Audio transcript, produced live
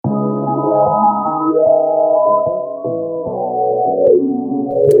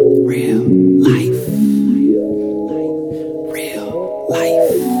Real life. Real life.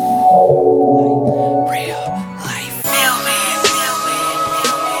 Real life.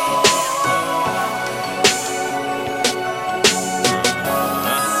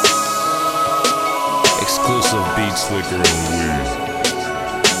 Exclusive beats, liquor, and weed.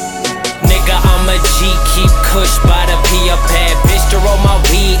 Nigga, I'm a G, keep kush by the P, a bad bitch to roll my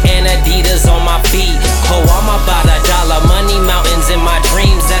weed and Adidas on my feet. Oh, I'm about $1, money mountains in my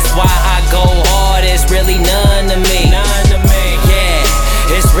dreams. That's why I go hard, it's really none to me.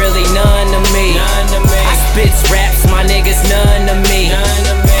 Yeah, it's really none to me. I spit raps, my niggas none to me.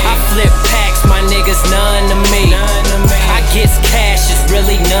 I flip packs, my niggas none to me. I get cash, it's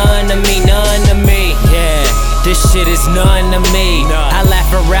really none to me, none to me. Yeah. This shit is none to me. I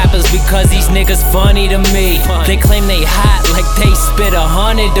laugh at rappers because these niggas funny to me. They claim they hot like they spit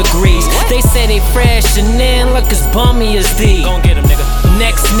 100 degrees. They say they fresh and then look as bummy as thee. Gon' get 'em, nigga.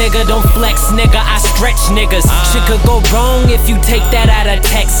 Next nigga, don't flex, nigga. I stretch niggas. Shit could go wrong if you take that out of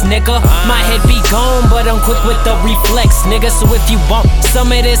text, nigga. My head be gone, but I'm quick with the reflex, nigga. So if you want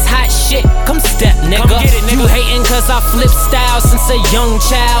some of this hot shit, come step, nigga. Come get it, nigga. You hating cause I flip style since a young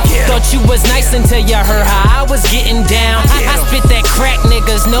child. Thought you was nice until you heard how I was getting down. I spit that crack,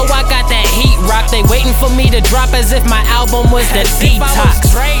 niggas know I got that heat rock. They waiting for me to drop as if my album was the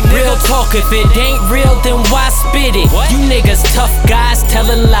detox. Real talk, if it ain't real, then why spit it? You niggas tough guys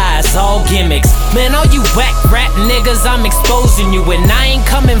telling lies, all gimmicks. Man, all you whack rap niggas, I'm exposing you. And I ain't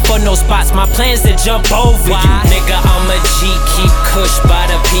coming for no spots, my plan's to jump over you. Nigga, I'm a G, keep kush by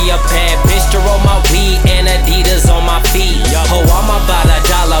the P, a bad bitch to roll my weed and Adidas on my feet. Oh, I'm about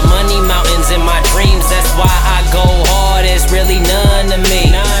 $1, money mountains in my dreams. That's why I go hard, it's really none to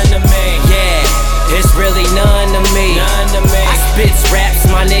me. Yeah, it's really none to me. I spit raps,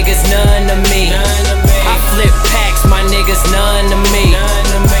 my niggas none to me. I flip packs, my niggas none to me.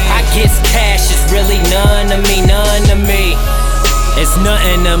 I get cash, it's really none to me, none to me. It's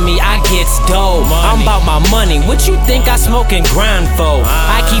nothing to me, I gets dough. I'm about my money, what you think I smoke and grind for?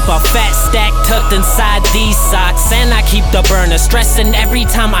 I keep a fat stack tucked inside these socks. And I keep the burner stressing every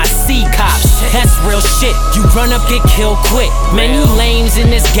time I see cops. That's real shit, you run up, get killed quick. Man, you lames in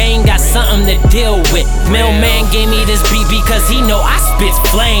this game got something to deal with. Meleman gave me this beat because he know I spit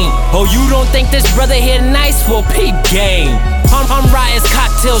flame. Oh, you don't think this brother here nice? Well, peep game. I'm Riot's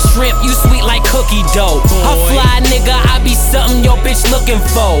cocktail shrimp, you sweet like cookie dough. A fly nigga, I be something your bitch looking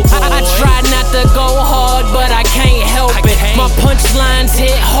for. I try not to go hard, but I can't help it. My punchlines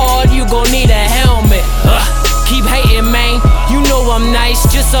hit hard, you gon' need a helmet. Keep hating, man, you know I'm nice.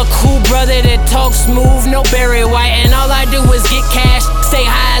 Just a cool brother that talks smooth, no Barry White. And all I do is get cash, stay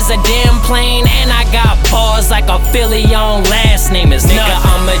high as a damn plane. And I got bars like a Philly on, last name is Nigga,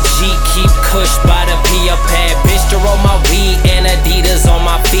 I'm a